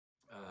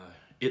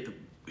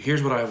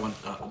Here's what I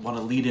want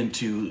to lead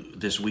into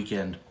this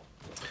weekend.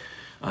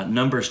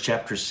 Numbers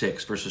chapter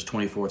 6, verses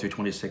 24 through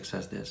 26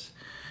 says this.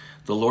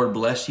 The Lord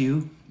bless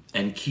you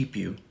and keep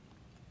you.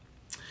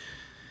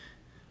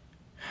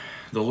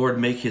 The Lord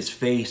make his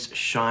face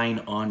shine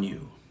on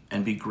you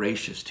and be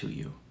gracious to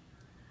you.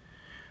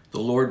 The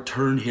Lord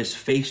turn his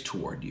face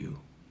toward you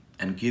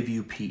and give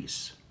you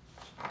peace.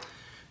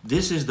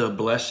 This is the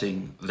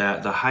blessing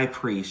that the high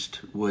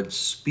priest would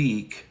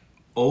speak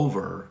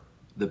over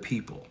the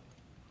people.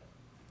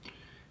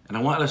 And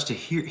I want us to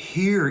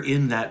hear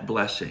in that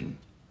blessing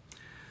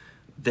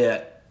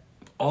that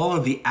all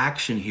of the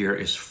action here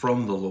is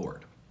from the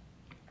Lord.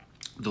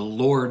 The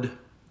Lord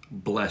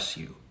bless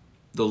you.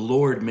 The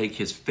Lord make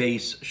his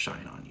face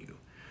shine on you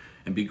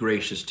and be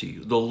gracious to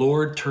you. The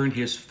Lord turn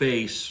his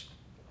face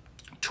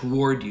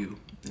toward you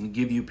and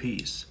give you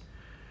peace.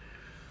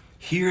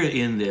 Here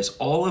in this,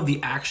 all of the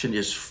action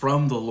is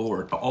from the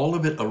Lord. All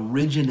of it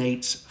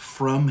originates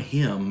from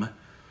him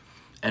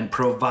and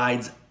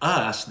provides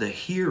us, the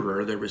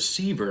hearer, the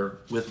receiver,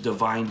 with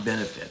divine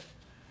benefit.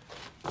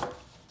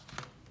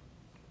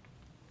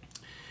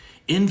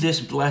 In this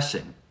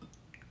blessing,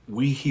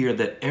 we hear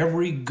that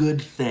every good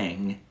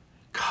thing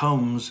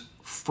comes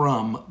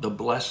from the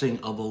blessing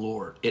of the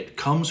Lord. It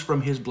comes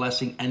from his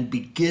blessing and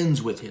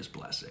begins with his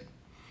blessing.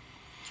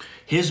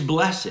 His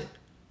blessing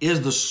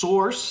is the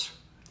source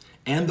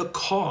and the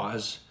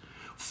cause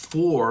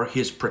for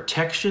his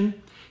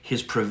protection,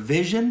 his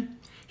provision,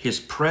 his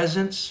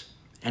presence,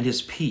 and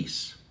his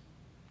peace.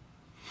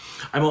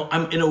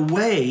 I'm in a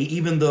way,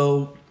 even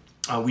though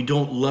we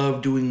don't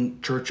love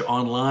doing church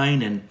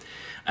online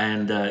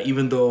and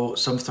even though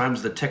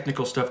sometimes the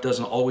technical stuff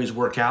doesn't always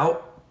work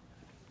out,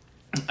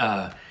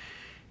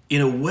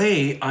 in a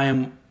way,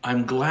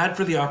 I'm glad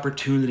for the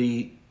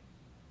opportunity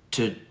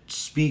to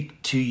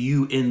speak to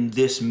you in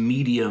this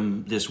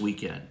medium this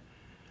weekend.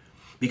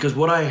 Because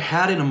what I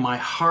had in my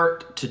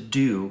heart to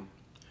do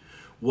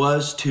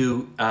was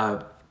to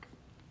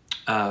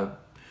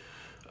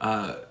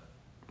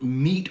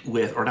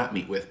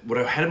what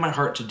I had in my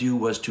heart to do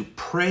was to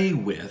pray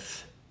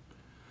with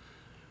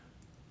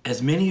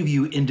as many of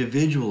you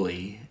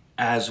individually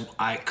as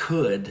I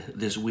could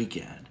this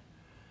weekend.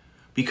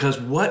 Because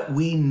what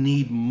we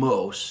need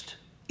most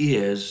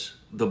is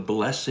the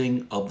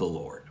blessing of the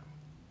Lord.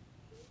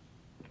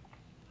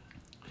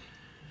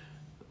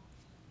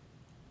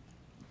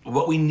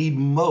 What we need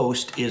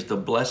most is the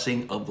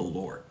blessing of the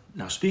Lord.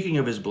 Now, speaking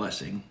of his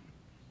blessing,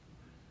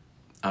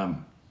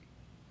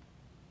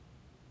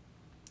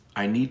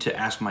 I need to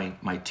ask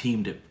my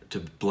team to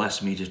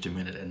bless me just a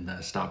minute and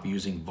stop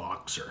using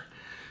Voxer.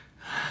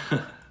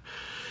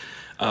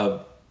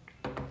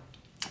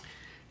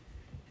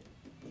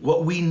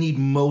 What we need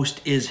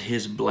most is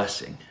his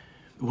blessing.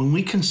 When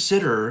we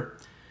consider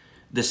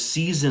the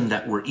season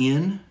that we're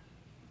in,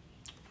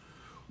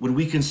 when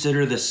we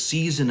consider the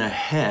season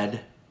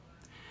ahead,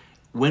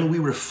 when we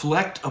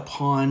reflect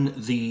upon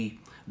the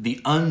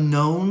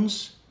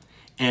unknowns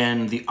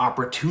and the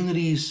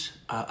opportunities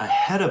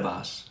ahead of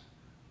us,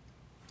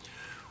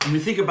 when we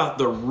think about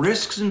the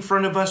risks in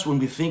front of us, when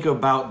we think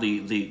about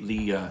the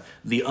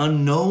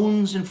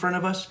unknowns in front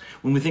of us,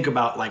 when we think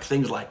about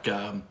things like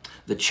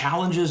the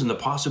challenges and the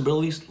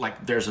possibilities,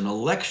 like there's an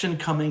election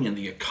coming and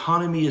the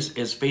economy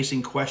is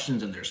facing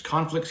questions and there's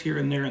conflicts here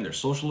and there and there's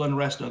social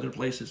unrest in other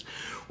places.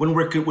 When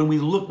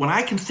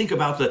I can think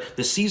about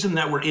the season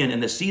that we're in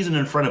and the season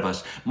in front of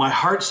us, my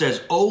heart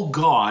says, oh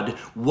God,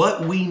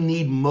 what we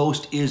need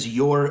most is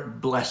your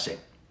blessing.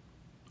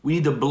 We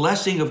need the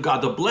blessing of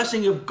God. The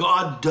blessing of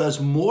God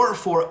does more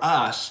for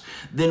us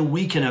than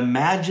we can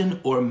imagine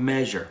or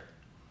measure.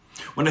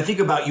 When I think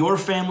about your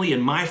family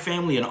and my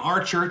family and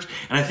our church,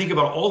 and I think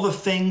about all the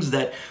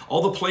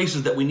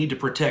places that we need to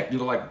protect,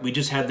 like we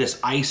just had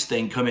this ICE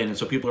thing come in, and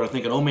so people are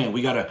thinking, oh man,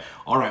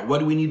 all right, where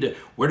do we need to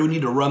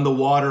run the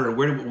water, and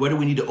where do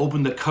we need to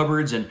open the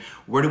cupboards, and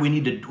what do we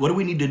need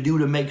to do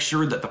to make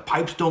sure that the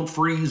pipes don't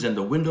freeze and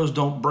the windows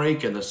don't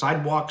break and the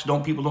sidewalks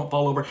people don't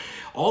fall over.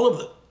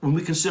 When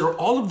we consider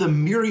all of the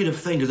myriad of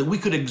things that we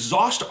could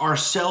exhaust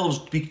ourselves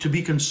to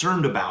be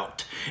concerned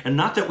about, and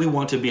not that we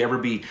want to ever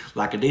be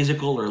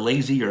lackadaisical or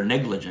lazy or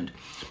negligent,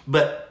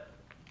 but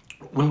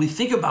when we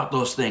think about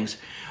those things,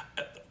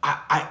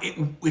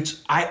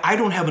 I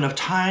don't have enough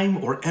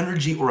time or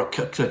energy or a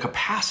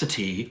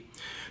capacity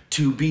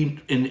to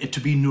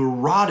be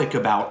neurotic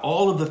about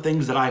all of the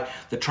things that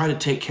try to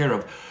take care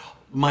of.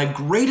 My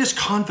greatest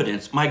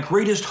confidence, my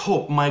greatest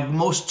hope, my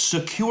most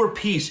secure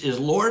peace is,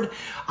 Lord,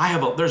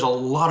 there's a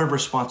lot of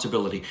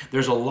responsibility.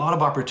 There's a lot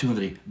of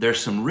opportunity. There's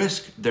some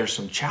risk. There's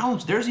some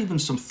challenge. There's even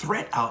some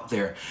threat out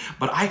there.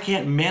 But I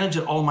can't manage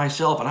it all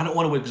myself, and I don't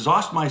want to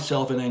exhaust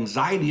myself in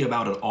anxiety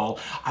about it all.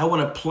 I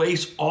want to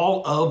place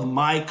all of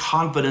my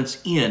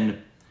confidence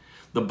in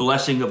the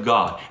blessing of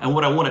God. And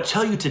what I want to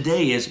tell you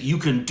today is you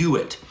can do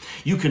it.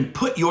 You can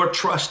put your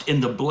trust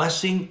in the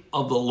blessing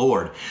of the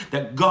Lord,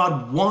 that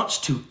God wants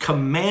to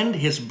command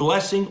his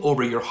blessing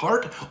over your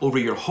heart, over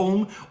your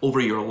home, over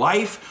your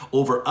life,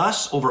 over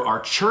us, over our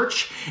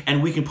church,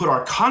 and we can put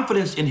our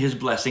confidence in his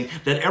blessing,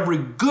 that every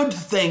good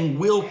thing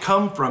will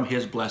come from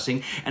his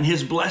blessing, and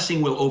his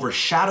blessing will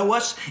overshadow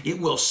us. It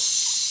will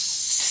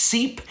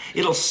seep,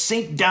 it'll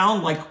sink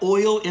down like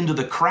oil into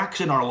the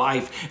cracks in our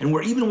life. And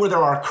even where there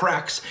are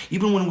cracks,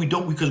 even when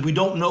because we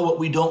don't know what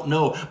we don't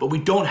know, but we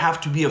don't have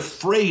to be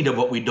afraid of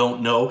what we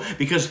don't know,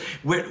 because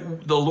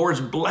the Lord's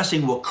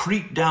blessing will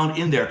creep down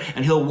in there,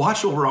 and he'll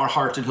watch over our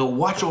hearts, and he'll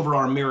watch over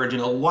our marriage,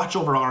 and he'll watch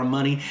over our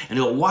money, and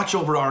he'll watch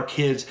over our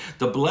kids.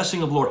 The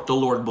blessing of the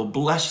Lord will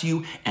bless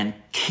you and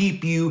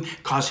keep you,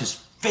 cause his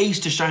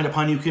face to shine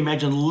upon you. You can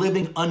imagine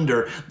living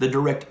under the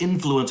direct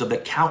influence of the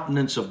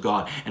countenance of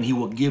God, and he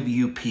will give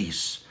you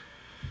peace.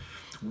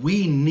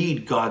 We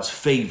need God's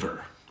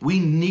favor. We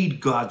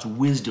need God's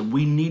wisdom.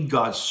 We need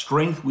God's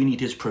strength. We need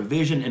his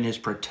provision and his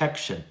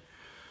protection.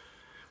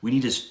 We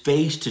need his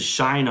face to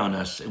shine on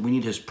us, and we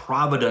need his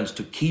providence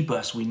to keep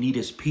us. We need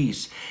his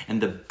peace.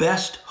 And the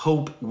best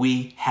hope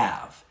we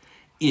have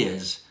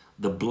is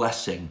the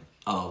blessing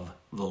of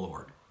the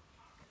Lord.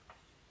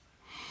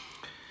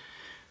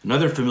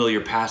 Another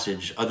familiar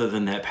passage, other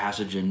than that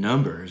passage in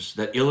Numbers,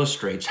 that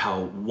illustrates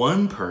how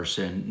one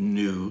person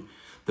knew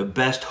the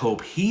best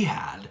hope he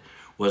had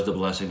was the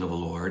blessing of the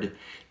Lord,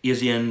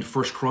 is in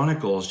 1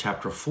 Chronicles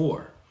chapter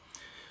 4.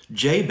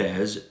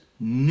 Jabez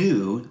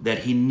knew that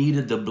he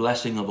needed the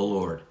blessing of the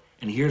Lord.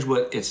 And here's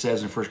what it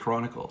says in 1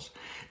 Chronicles.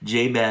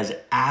 Jabez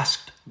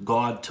asked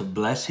God to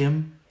bless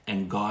him,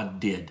 and God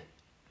did.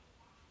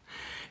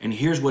 And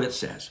here's what it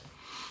says.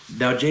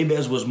 Now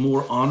Jabez was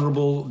more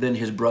honorable than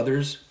his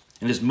brothers,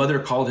 and his mother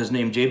called his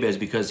name Jabez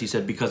because he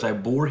said, because I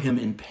bore him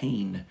in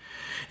pain.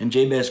 And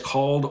Jabez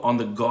called on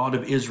the God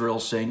of Israel,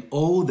 saying,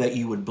 oh, that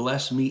you would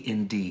bless me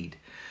indeed.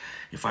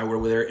 If I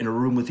were there in a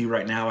room with you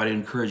right now, I'd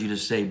encourage you to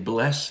say,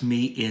 bless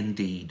me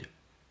indeed.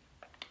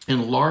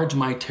 Enlarge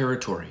my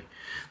territory,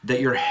 that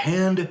your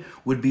hand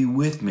would be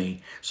with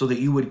me, so that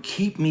you would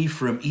keep me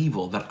from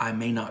evil, that I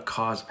may not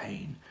cause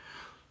pain.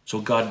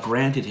 So God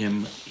granted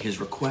him his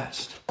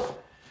request.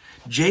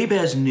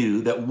 Jabez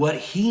knew that what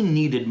he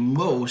needed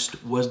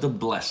most was the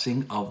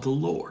blessing of the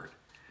Lord.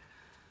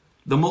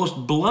 The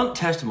most blunt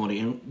testimony,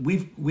 and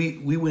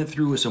we went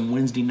through some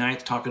Wednesday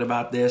nights talking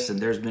about this, and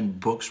there's been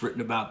books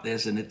written about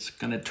this, and it's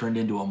kind of turned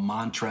into a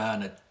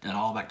mantra and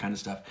all that kind of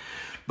stuff.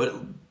 But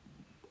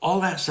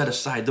all that set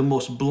aside, the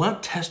most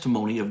blunt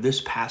testimony of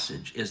this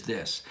passage is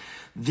this.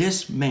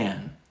 This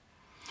man,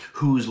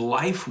 whose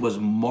life was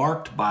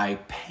marked by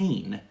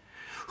pain,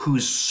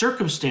 whose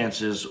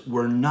circumstances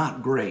were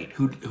not great,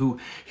 who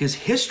his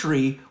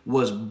history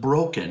was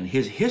broken,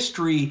 his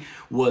history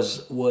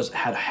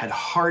had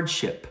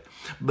hardship,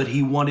 but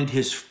he wanted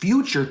his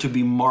future to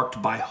be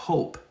marked by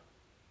hope.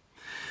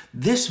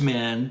 This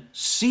man,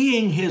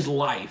 seeing his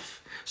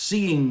life,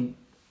 seeing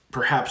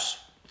perhaps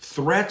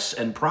threats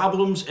and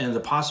problems and the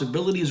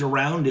possibilities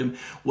around him,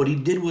 what he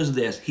did was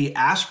this. He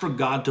asked for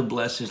God to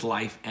bless his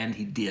life, and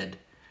he did.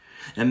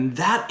 And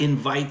that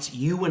invites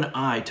you and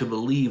I to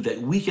believe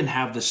that we can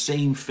have the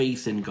same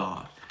faith in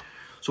God.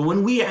 So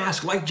when we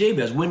ask, like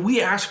Jabez, when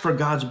we ask for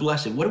God's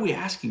blessing, what are we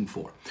asking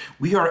for?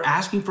 We are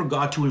asking for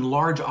God to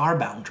enlarge our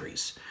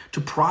boundaries, to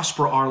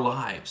prosper our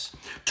lives,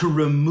 to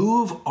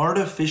remove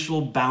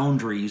artificial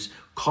boundaries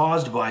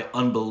caused by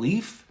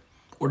unbelief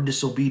or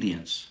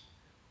disobedience.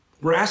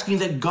 We're asking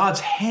that God's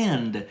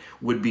hand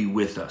would be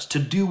with us, to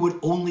do what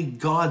only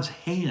God's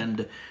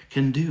hand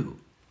can do.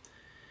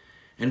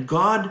 And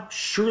God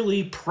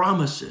surely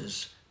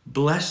promises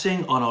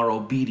blessing on our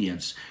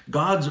obedience.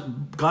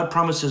 God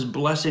promises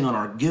blessing on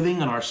our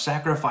giving, on our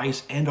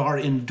sacrifice, and our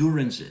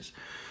endurances.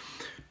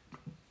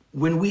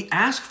 When we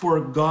ask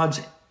for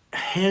God's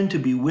hand to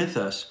be with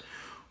us,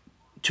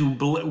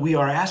 we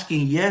are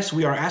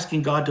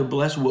asking God to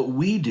bless what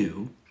we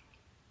do,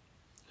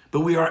 but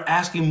we are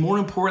asking, more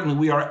importantly,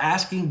 we are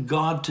asking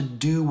God to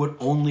do what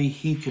only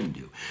he can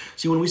do.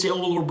 See, when we say, oh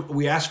Lord,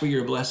 we ask for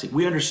your blessing,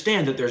 we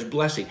understand that there's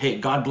blessing. Hey,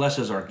 God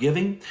blesses our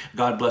giving,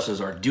 God blesses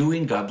our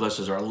doing, God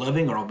blesses our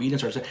loving, our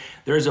obedience.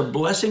 There is a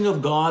blessing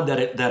of God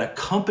that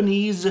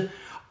accompanies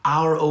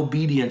our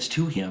obedience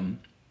to him.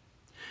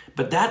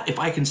 But that, if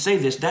I can say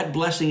this, that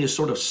blessing is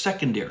sort of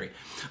secondary.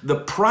 The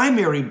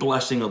primary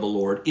blessing of the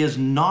Lord is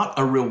not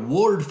a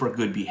reward for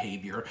good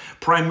behavior.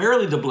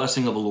 Primarily, the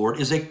blessing of the Lord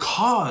is a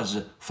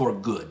cause for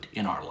good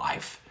in our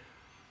life.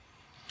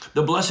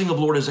 The blessing of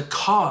the Lord is a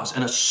cause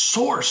and a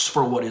source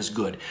for what is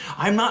good.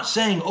 I'm not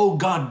saying, oh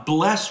God,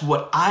 bless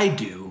what I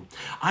do.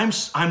 I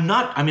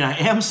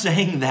am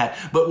saying that,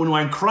 but when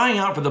I'm crying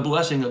out for the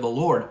blessing of the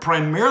Lord,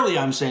 primarily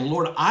I'm saying,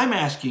 Lord, I'm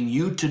asking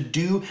you to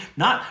do,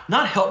 not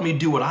help me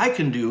do what I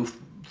can do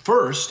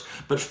first,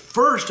 but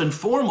first and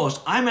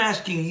foremost, I'm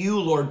asking you,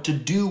 Lord, to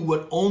do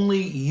what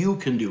only you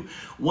can do.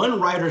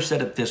 One writer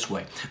said it this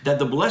way, that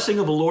the blessing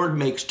of the Lord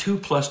makes 2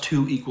 +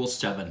 2 =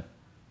 7.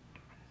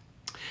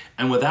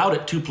 And without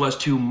it, 2 +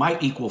 2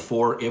 might equal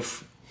 4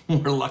 if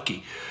We're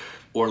lucky,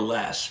 or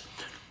less.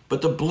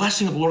 But the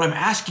blessing of the Lord, I'm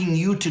asking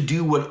you to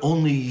do what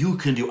only you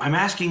can do.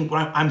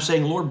 I'm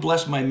saying, Lord,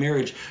 bless my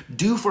marriage.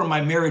 Do for my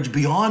marriage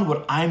beyond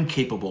what I'm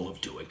capable of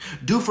doing.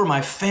 Do for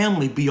my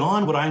family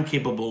beyond what I'm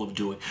capable of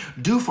doing.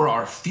 Do for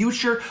our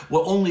future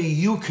what only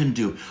you can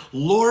do.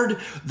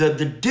 Lord,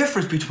 the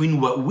difference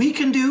between what we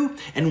can do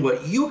and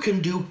what you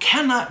can do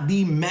cannot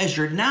be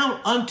measured.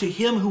 Now unto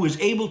him who is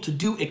able to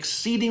do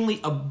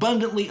exceedingly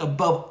abundantly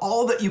above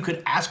all that you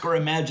could ask or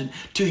imagine,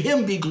 to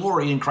him be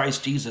glory in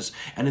Christ Jesus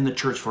and in the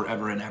church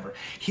forever and ever.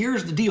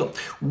 Here's the deal.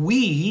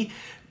 We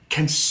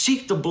can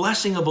seek the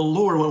blessing of the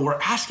Lord when we're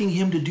asking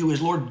him to do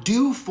is, Lord,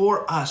 do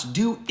for us,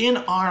 do in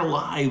our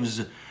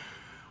lives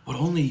what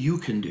only you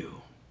can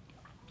do.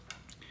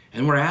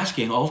 And we're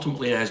asking,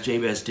 ultimately, as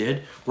Jabez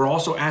did, we're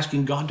also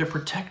asking God to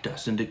protect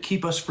us and to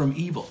keep us from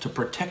evil, to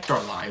protect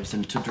our lives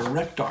and to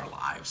direct our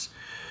lives.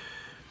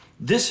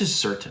 This is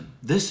certain.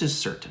 This is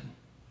certain.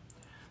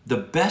 The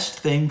best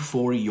thing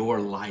for your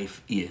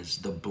life is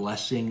the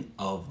blessing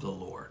of the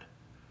Lord.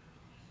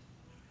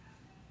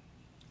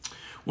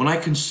 When I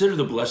consider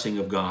the blessing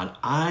of God,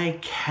 I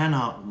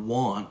cannot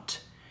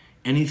want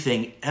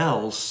anything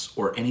else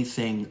or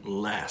anything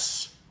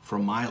less for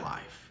my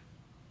life.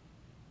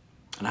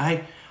 And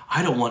I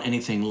don't want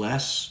anything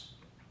less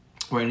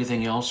or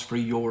anything else for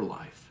your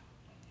life.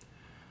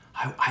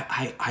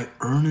 I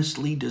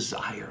earnestly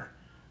desire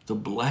the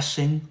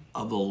blessing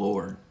of the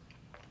Lord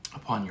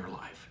upon your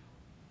life.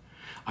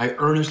 I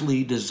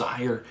earnestly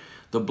desire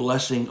the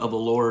blessing of the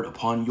Lord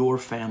upon your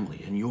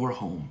family and your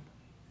home.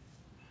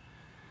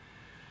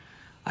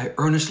 I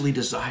earnestly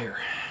desire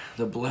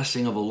the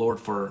blessing of the Lord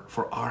for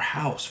our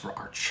house, for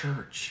our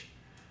church,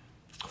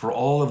 for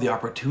all of the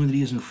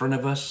opportunities in front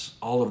of us,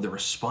 all of the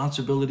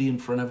responsibility in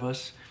front of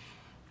us,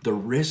 the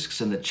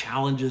risks and the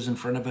challenges in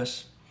front of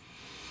us.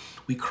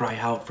 We cry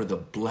out for the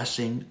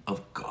blessing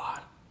of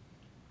God.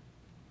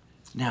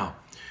 Now,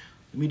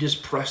 let me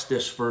just press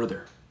this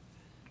further.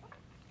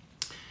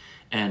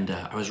 And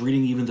I was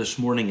reading even this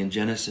morning in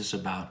Genesis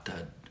about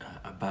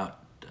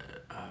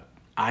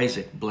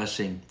Isaac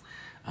blessing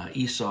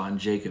Esau and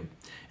Jacob.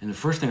 And the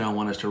first thing I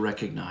want us to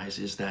recognize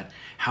is that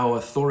how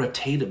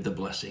authoritative the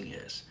blessing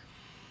is.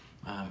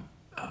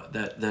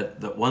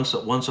 That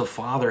once a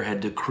father had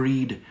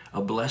decreed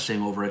a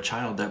blessing over a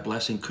child, that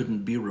blessing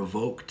couldn't be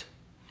revoked.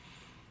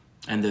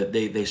 And that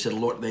they said,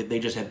 Lord,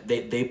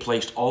 they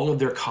placed all of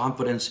their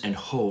confidence and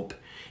hope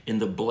in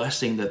the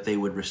blessing that they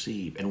would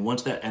receive. And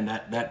once that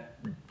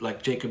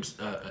like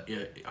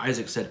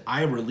Isaac said,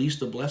 I release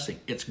the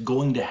blessing. It's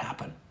going to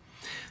happen.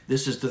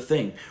 This is the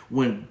thing.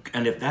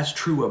 And if that's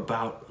true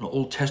about an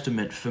Old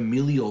Testament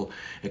familial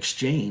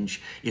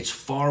exchange, it's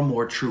far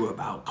more true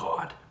about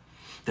God.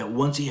 That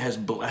once he has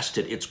blessed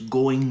it, it's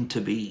going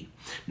to be.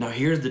 Now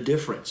here's the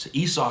difference.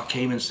 Esau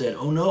came and said,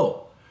 oh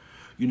no,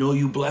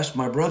 you blessed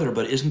my brother,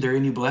 but isn't there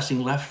any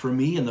blessing left for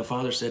me? And the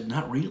father said,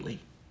 not really.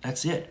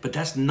 That's it. But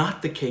that's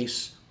not the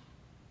case.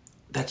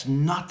 That's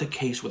not the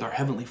case with our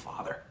Heavenly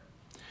Father.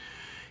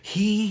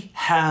 He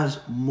has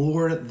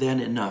more than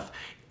enough.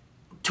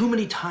 Too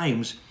many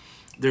times,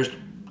 there's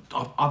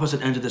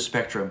opposite ends of the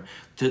spectrum.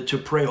 To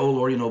pray, oh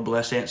Lord,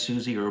 bless Aunt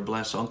Susie or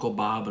bless Uncle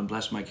Bob and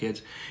bless my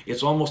kids.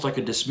 It's almost like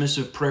a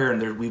dismissive prayer,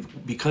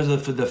 and because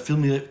of the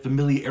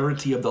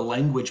familiarity of the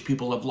language,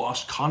 people have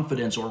lost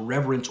confidence or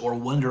reverence or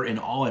wonder and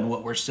awe in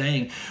what we're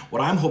saying.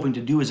 What I'm hoping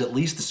to do is at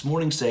least this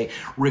morning say,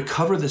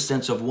 recover the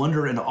sense of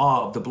wonder and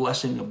awe of the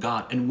blessing of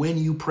God. And when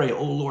you pray,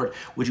 oh Lord,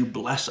 would you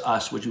bless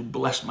us? Would you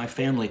bless my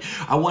family?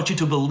 I want you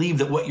to believe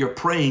that what you're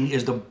praying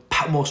is the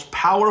most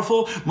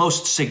powerful,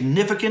 most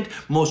significant,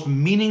 most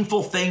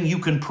meaningful thing you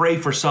can pray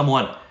for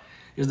someone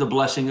is the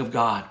blessing of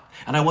God.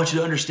 And I want you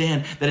to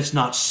understand that it's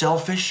not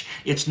selfish,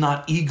 it's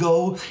not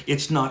ego,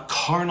 it's not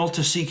carnal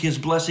to seek his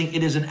blessing.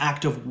 It is an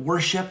act of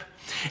worship.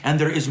 And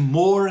there is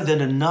more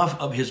than enough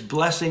of his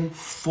blessing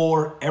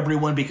for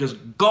everyone because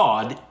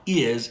God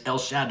is El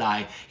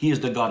Shaddai. He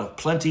is the God of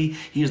plenty.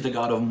 He is the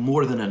God of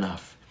more than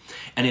enough.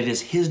 And it is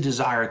his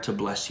desire to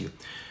bless you.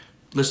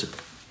 Listen.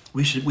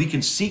 We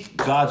should seek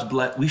God's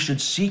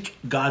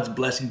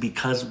blessing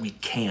because we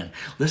can.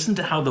 Listen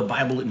to how the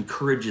Bible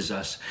encourages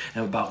us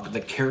about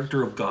the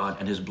character of God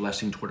and his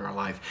blessing toward our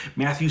life.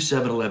 Matthew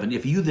 7:11,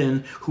 if you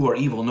then who are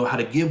evil know how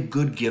to give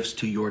good gifts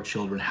to your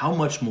children, how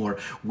much more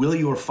will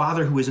your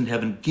Father who is in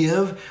heaven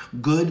give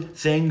good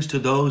things to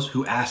those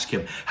who ask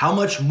him? How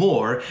much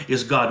more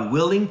is God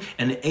willing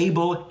and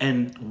able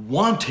and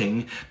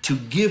wanting to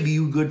give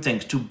you good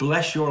things, to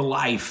bless your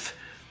life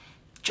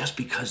just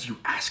because you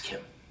ask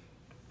him?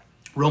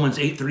 Romans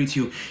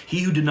 8:32,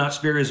 he who did not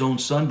spare his own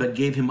son, but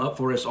gave him up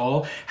for us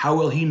all, how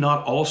will he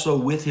not also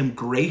with him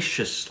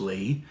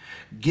graciously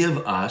give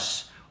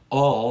us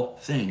all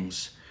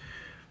things?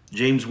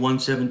 James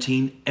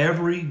 1:17,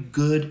 every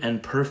good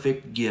and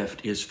perfect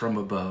gift is from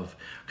above,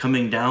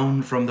 coming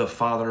down from the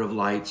Father of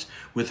lights,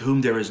 with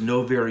whom there is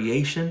no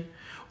variation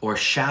or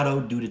shadow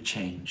due to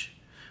change.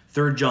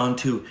 3 John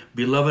 2,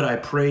 beloved, I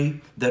pray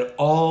that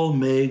all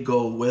may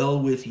go well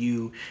with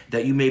you,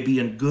 that you may be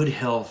in good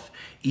health,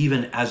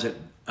 even as it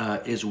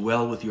is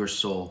well with your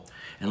soul.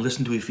 And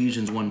listen to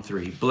Ephesians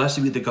 1:3.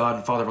 Blessed be the God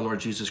and Father of our Lord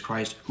Jesus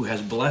Christ, who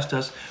has blessed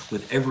us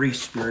with every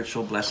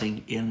spiritual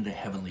blessing in the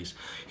heavenlies.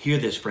 Hear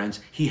this,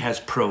 friends. He has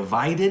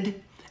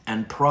provided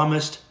and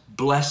promised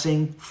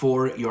blessing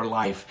for your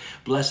life.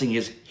 Blessing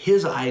is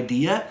his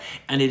idea,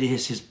 and it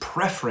is his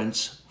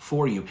preference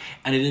for you.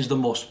 And it is the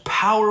most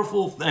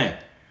powerful thing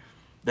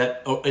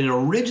that it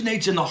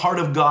originates in the heart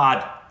of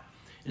God.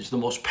 It's the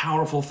most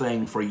powerful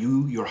thing for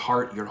you, your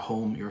heart, your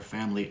home, your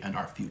family, and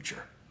our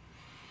future.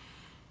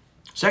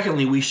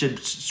 Secondly, we should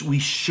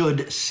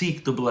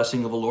seek the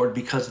blessing of the Lord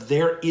because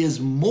there is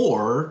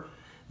more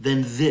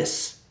than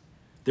this.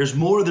 There's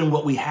more than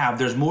what we have.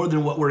 There's more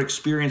than what we're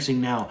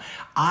experiencing now.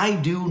 I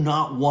do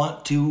not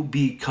want to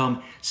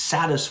become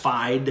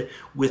satisfied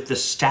with the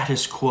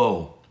status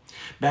quo.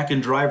 Back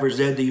in driver's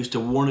ed, they used to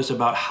warn us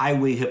about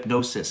highway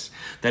hypnosis.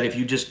 That if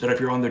you're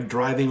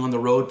driving on the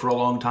road for a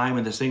long time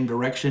in the same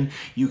direction,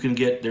 you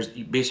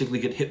basically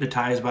get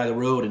hypnotized by the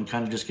road and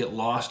kind of just get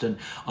lost and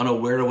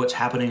unaware of what's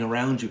happening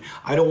around you.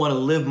 I don't want to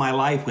live my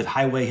life with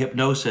highway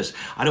hypnosis.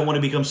 I don't want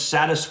to become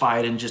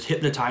satisfied and just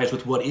hypnotized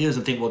with what is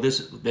and think, well, this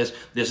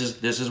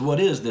is what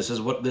is.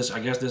 I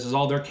guess this is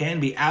all there can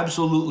be.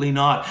 Absolutely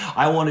not.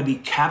 I want to be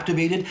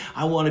captivated.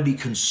 I want to be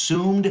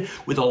consumed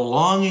with a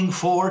longing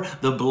for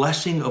the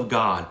blessing of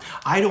God.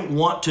 I don't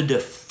want to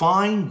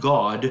define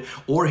God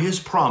or his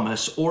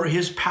promise or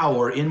his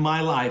power in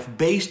my life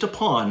based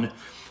upon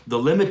the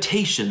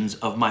limitations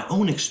of my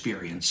own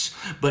experience,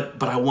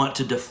 but I want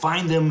to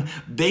define them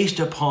based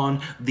upon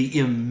the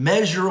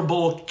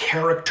immeasurable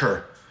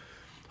character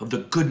of the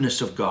goodness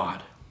of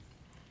God.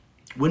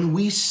 When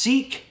we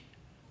cease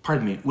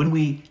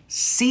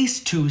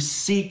to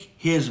seek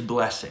his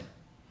blessing,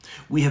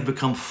 we have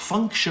become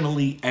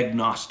functionally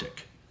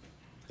agnostic.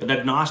 An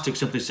agnostic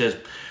simply says,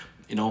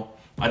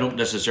 I don't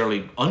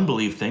necessarily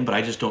unbelieve thing, but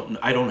I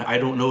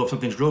don't know if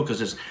something's real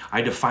because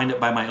I define it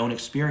by my own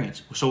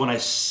experience. So when I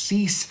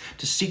cease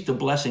to seek the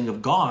blessing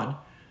of God,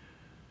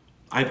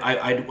 when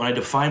I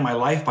define my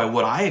life by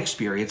what I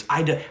experience,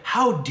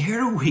 how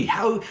dare we?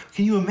 How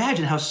can you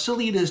imagine how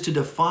silly it is to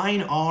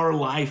define our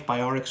life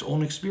by our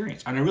own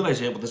experience? And I realize,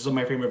 this is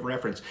my frame of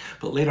reference,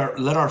 but let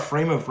our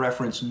frame of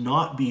reference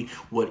not be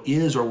what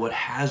is or what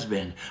has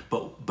been,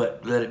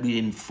 but let it be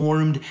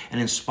informed and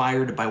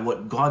inspired by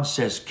what God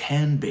says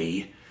can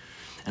be,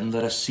 and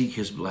let us seek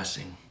his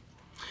blessing.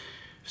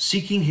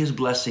 Seeking his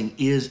blessing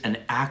is an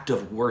act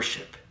of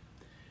worship.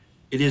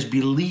 It is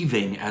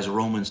believing, as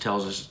Romans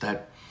tells us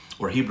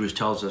or Hebrews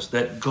tells us,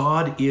 that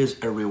God is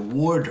a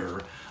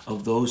rewarder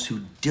of those who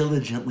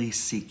diligently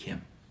seek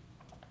him.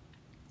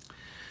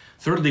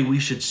 Thirdly, we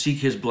should seek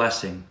his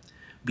blessing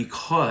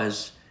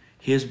because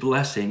his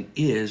blessing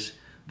is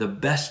the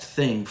best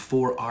thing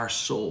for our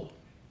soul.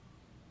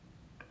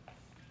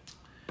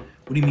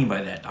 What do you mean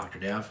by that, Dr.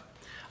 Dav?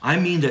 I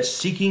mean that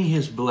seeking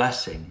his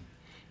blessing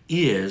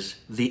is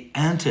the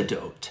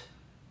antidote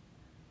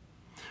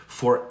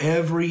for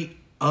every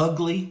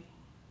ugly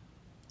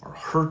or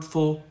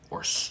hurtful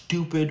or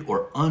stupid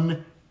or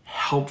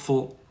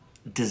unhelpful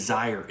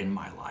desire in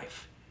my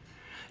life.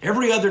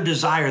 Every other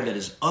desire that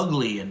is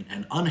ugly and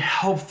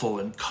unhelpful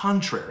and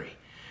contrary,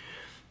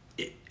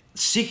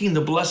 seeking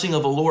the blessing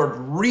of the Lord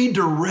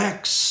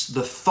redirects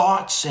the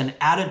thoughts and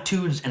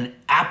attitudes and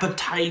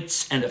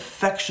appetites and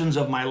affections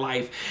of my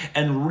life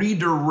and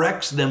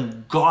redirects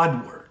them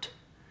Godward.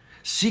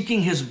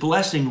 Seeking his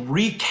blessing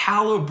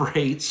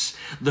recalibrates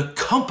the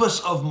compass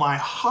of my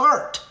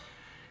heart.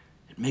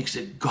 It makes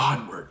it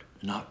Godward,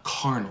 not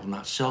carnal,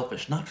 not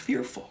selfish, not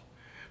fearful,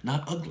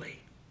 not ugly.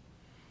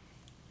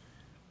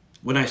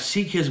 When I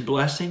seek his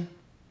blessing,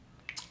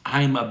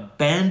 I'm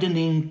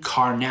abandoning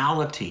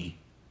carnality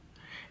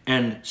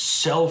and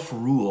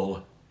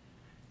self-rule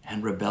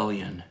and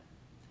rebellion.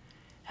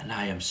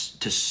 And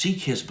to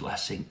seek his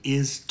blessing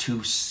is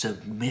to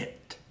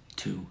submit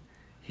to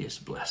his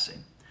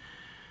blessing.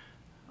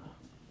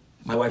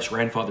 My wife's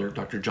grandfather,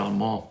 Dr. John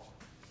Mall,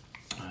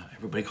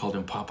 everybody called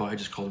him Papa, I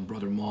just called him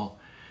Brother Mall.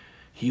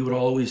 He would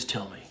always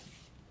tell me,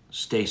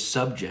 stay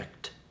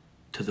subject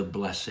to the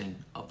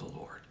blessing of the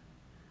Lord.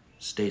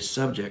 Stay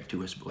subject to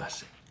his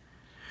blessing.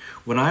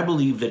 When I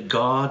believe that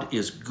God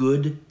is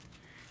good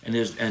and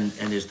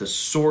is the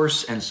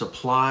source and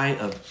supply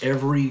of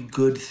every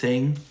good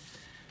thing,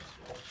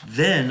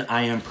 then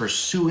I am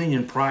pursuing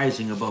and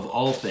prizing above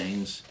all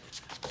things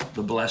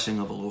the blessing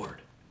of the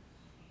Lord.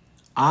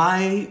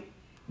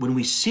 When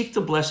we seek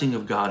the blessing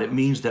of God, it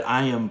means that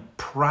I am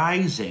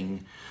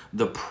prizing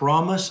the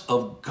promise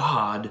of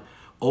God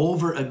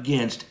over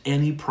against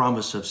any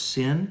promise of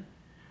sin.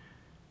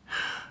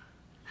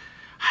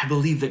 I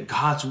believe that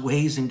God's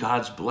ways and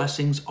God's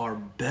blessings are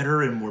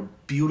better and more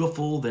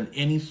beautiful than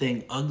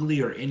anything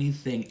ugly or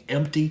anything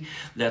empty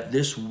that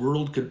this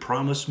world could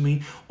promise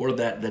me, or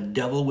that the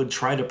devil would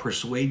try to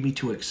persuade me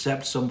to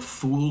accept some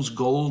fool's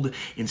gold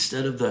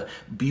instead of the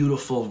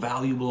beautiful,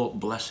 valuable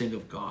blessing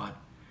of God.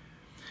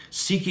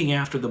 Seeking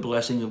after the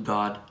blessing of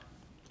God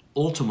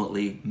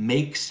ultimately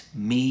makes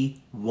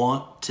me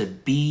want to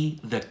be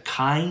the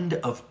kind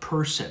of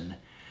person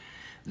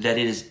that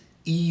it is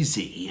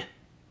easy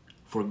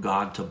for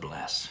God to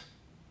bless.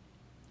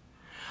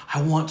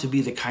 I want to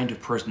be the kind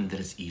of person that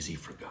is easy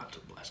for God to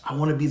bless. I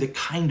want to be the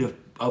kind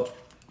of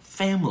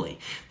family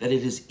that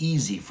it is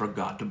easy for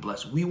God to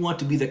bless. We want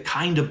to be the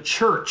kind of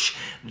church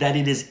that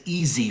it is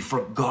easy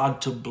for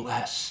God to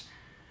bless.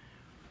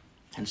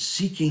 And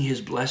seeking his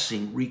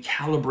blessing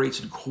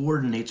recalibrates and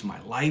coordinates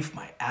my life,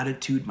 my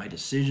attitude, my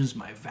decisions,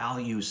 my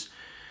values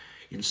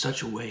in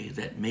such a way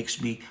that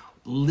makes me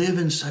live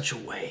in such a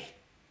way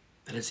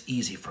that it's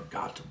easy for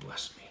God to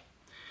bless me.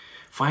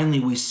 Finally,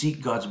 we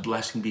seek God's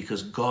blessing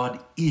because God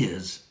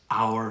is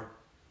our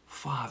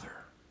Father.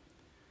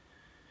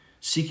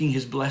 Seeking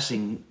his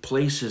blessing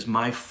places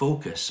my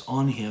focus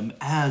on him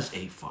as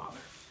a father.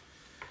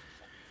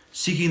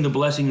 Seeking the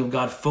blessing of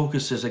God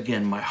focuses,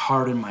 again, my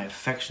heart and my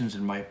affections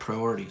and my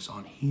priorities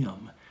on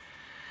him.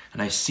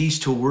 And I cease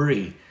to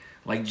worry,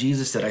 like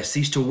Jesus said, I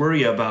cease to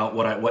worry about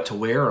what to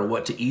wear or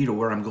what to eat or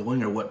where I'm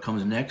going or what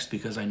comes next,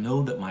 because I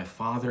know that my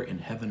Father in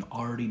heaven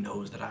already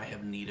knows that I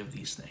have need of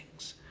these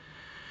things.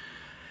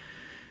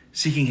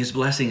 Seeking his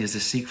blessing is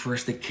to seek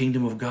first the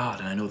kingdom of God,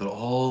 and I know that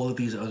all of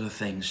these other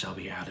things shall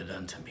be added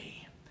unto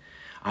me.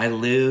 I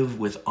live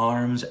with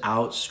arms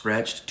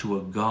outstretched to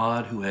a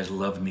God who has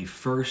loved me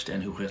first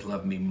and who has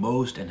loved me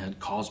most and has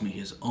calls me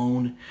his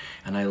own,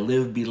 and I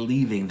live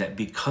believing that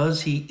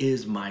because he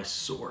is my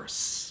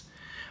source,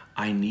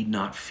 I need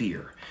not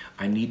fear.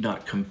 I need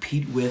not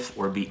compete with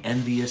or be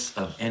envious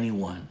of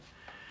anyone.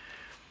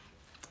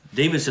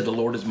 David said, the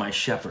Lord is my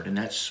shepherd, and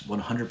that's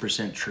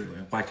 100% true.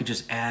 If I could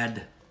just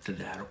add to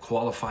that or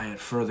qualify it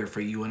further for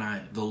you and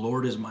I, the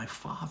Lord is my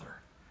Father.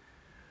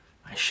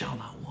 I shall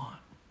not want.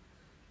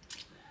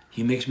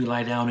 He makes me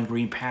lie down in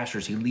green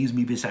pastures. He leads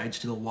me beside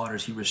still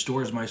waters. He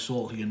restores my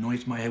soul. He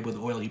anoints my head with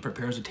oil. He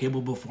prepares a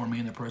table before me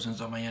in the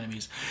presence of my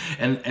enemies.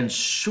 And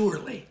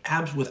surely,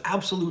 with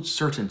absolute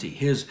certainty,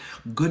 his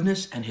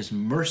goodness and his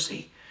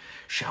mercy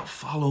shall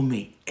follow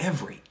me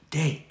every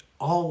day,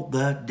 all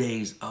the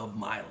days of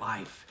my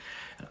life.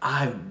 And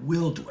I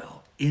will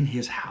dwell in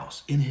his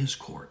house, in his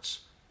courts,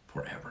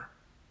 forever.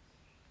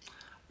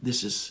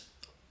 This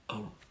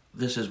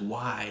is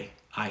why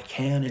I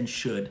can and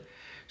should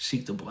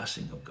seek the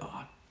blessing of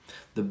God.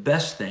 The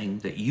best thing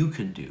that you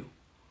can do,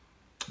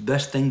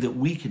 best thing that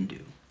we can do,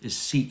 is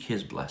seek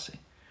his blessing.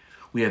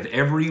 We have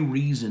every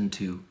reason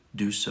to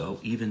do so,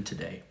 even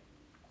today.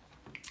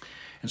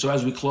 And so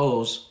as we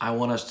close, I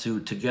want us to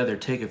together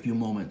take a few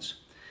moments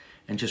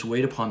and just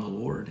wait upon the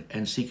Lord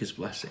and seek his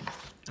blessing.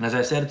 And as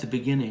I said at the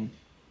beginning,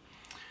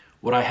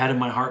 what I had in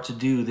my heart to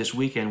do this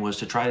weekend was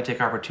to try to take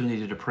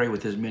opportunity to pray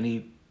with as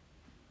many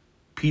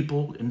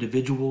people,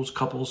 individuals,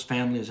 couples,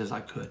 families as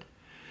I could.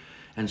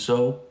 And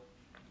so,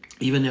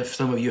 even if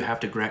some of you have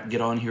to get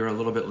on here a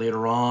little bit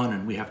later on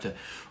and we have to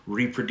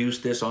reproduce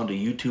this onto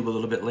YouTube a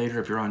little bit later,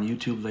 if you're on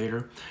YouTube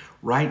later,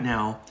 right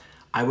now,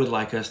 I would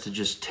like us to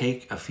just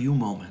take a few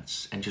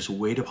moments and just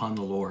wait upon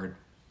the Lord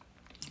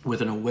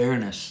with an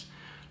awareness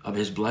of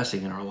his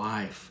blessing in our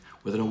life,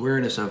 with an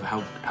awareness of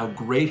how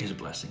great his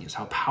blessing is,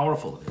 how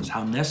powerful it is,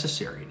 how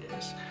necessary it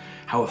is,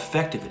 how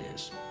effective it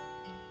is.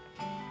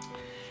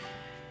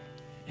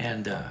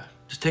 And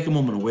just take a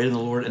moment and wait on the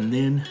Lord, and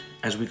then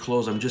as we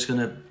close, I'm just going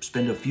to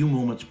spend a few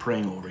moments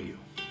praying over you.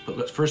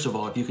 But first of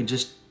all, if you can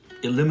just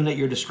eliminate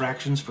your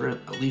distractions for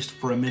at least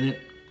for a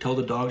minute, tell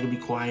the dog to be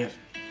quiet,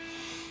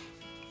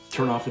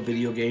 turn off the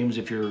video games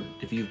if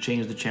you've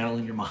changed the channel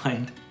in your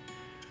mind,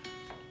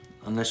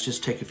 and let's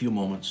just take a few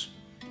moments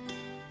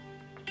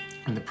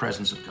in the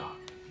presence of God.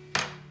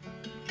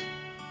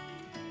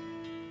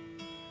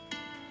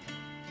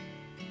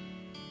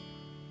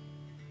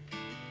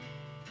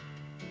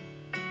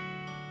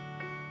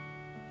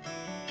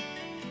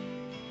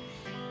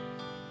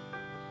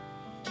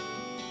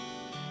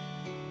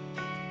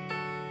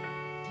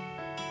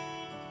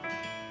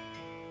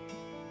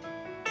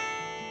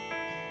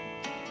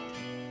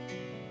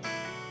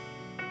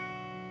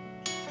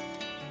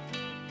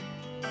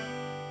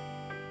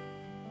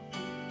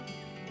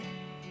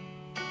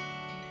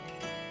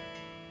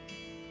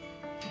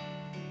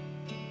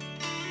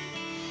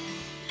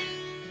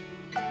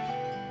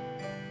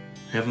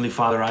 Heavenly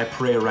Father, I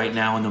pray right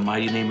now in the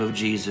mighty name of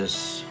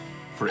Jesus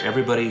for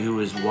everybody who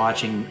is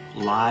watching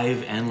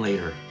live and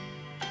later.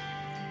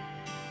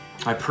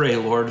 I pray,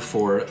 Lord,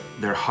 for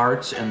their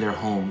hearts and their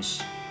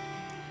homes.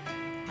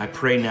 I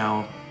pray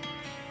now,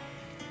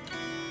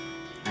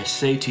 I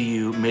say to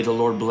you, may the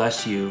Lord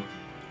bless you.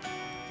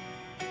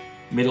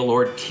 May the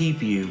Lord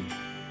keep you.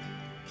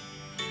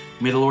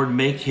 May the Lord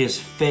make his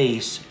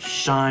face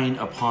shine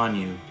upon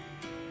you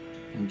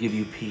and give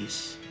you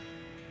peace.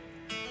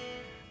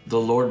 The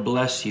Lord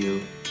bless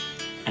you,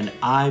 and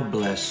I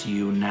bless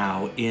you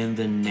now in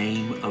the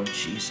name of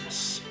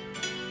Jesus.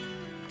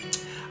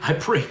 I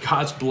pray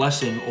God's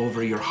blessing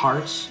over your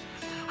hearts.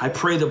 I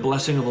pray the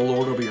blessing of the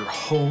Lord over your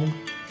home.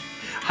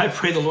 I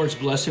pray the Lord's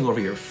blessing over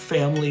your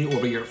family,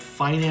 over your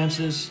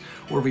finances,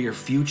 over your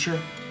future.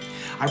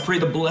 I pray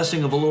the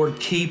blessing of the Lord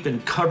keep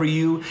and cover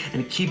you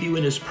and keep you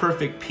in his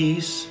perfect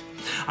peace.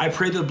 I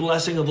pray the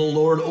blessing of the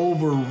Lord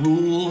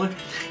overrule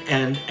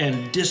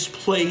and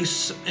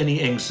displace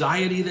any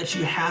anxiety that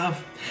you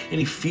have,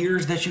 any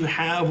fears that you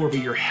have over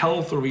your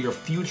health, over your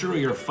future, or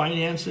your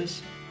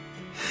finances.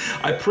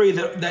 I pray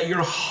that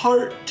your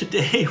heart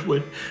today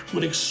would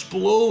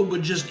explode,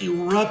 would just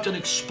erupt and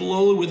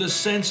explode with a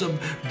sense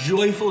of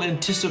joyful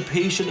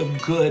anticipation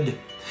of good.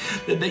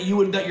 That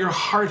your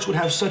hearts would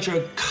have such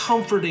a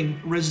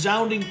comforting,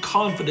 resounding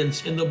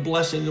confidence in the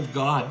blessing of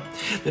God.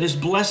 That His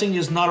blessing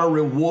is not a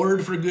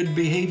reward for good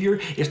behavior.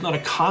 It's not a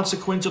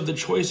consequence of the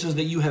choices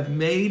that you have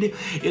made.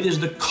 It is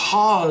the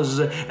cause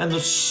and the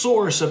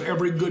source of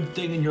every good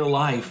thing in your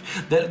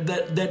life.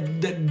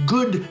 That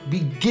good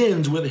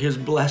begins with His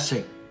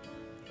blessing.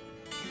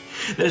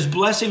 That His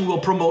blessing will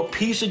promote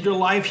peace in your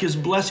life. His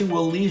blessing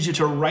will lead you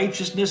to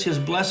righteousness. His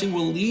blessing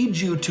will lead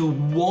you to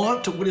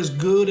want what is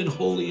good and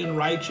holy and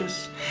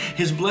righteous.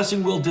 His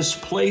blessing will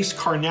displace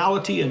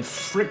carnality and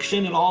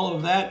friction and all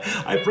of that.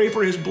 I pray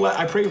for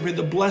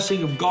the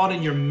blessing of God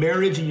in your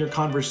marriage and your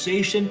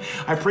conversation.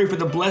 I pray for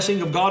the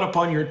blessing of God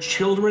upon your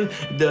children,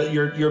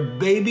 your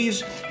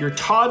babies, your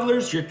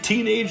toddlers, your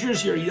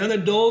teenagers, your young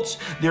adults,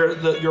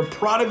 your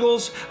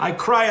prodigals. I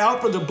cry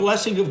out for the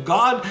blessing of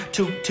God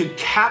to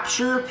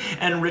capture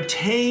and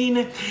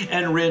retain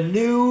and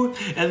renew,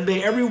 and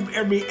may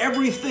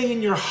everything in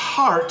your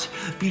heart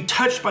be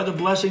touched by the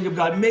blessing of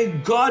God. May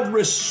God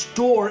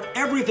restore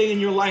everything in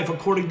your life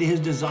according to His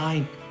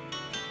design.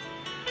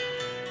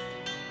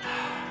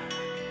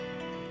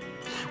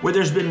 Where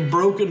there's been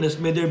brokenness,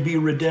 may there be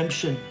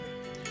redemption.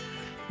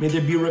 May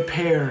there be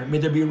repair. May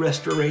there be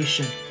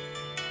restoration.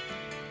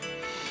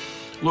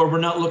 Lord, we're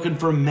not looking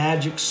for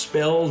magic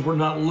spells. We're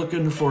not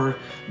looking for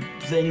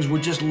things.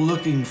 We're just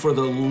looking for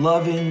the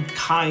loving,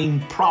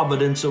 kind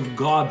providence of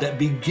God that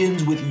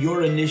begins with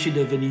your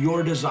initiative and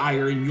your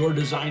desire and your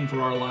design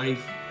for our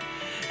life.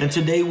 And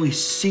today we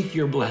seek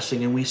your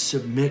blessing and we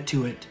submit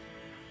to it.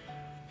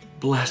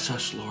 Bless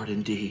us, Lord,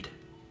 indeed.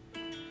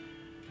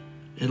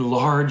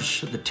 Enlarge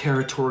the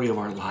territory of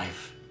our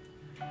life.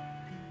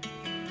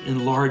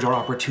 Enlarge our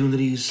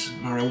opportunities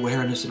and our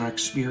awareness and our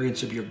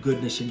experience of your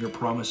goodness and your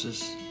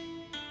promises.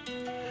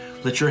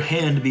 Let your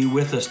hand be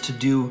with us to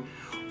do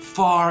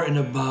far and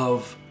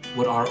above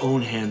what our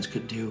own hands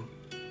could do.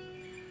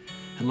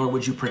 And Lord,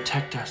 would you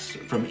protect us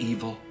from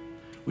evil?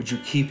 Would you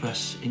keep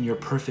us in your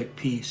perfect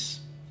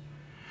peace?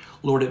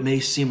 Lord, it may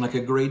seem like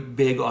a great,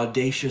 big,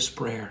 audacious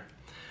prayer,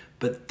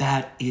 but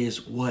that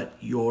is what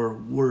your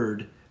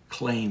word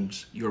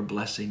claims your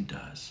blessing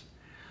does.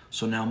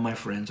 So now, my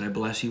friends, I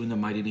bless you in the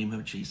mighty name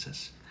of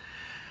Jesus.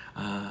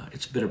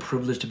 It's been a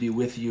privilege to be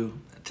with you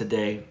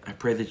today. I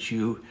pray that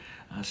you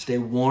stay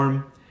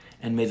warm,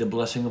 and may the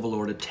blessing of the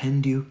Lord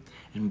attend you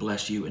and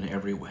bless you in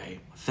every way.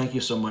 Thank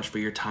you so much for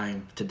your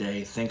time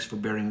today. Thanks for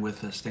bearing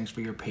with us. Thanks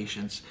for your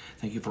patience.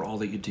 Thank you for all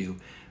that you do.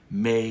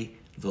 May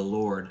the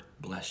Lord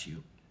bless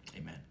you.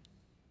 Amen.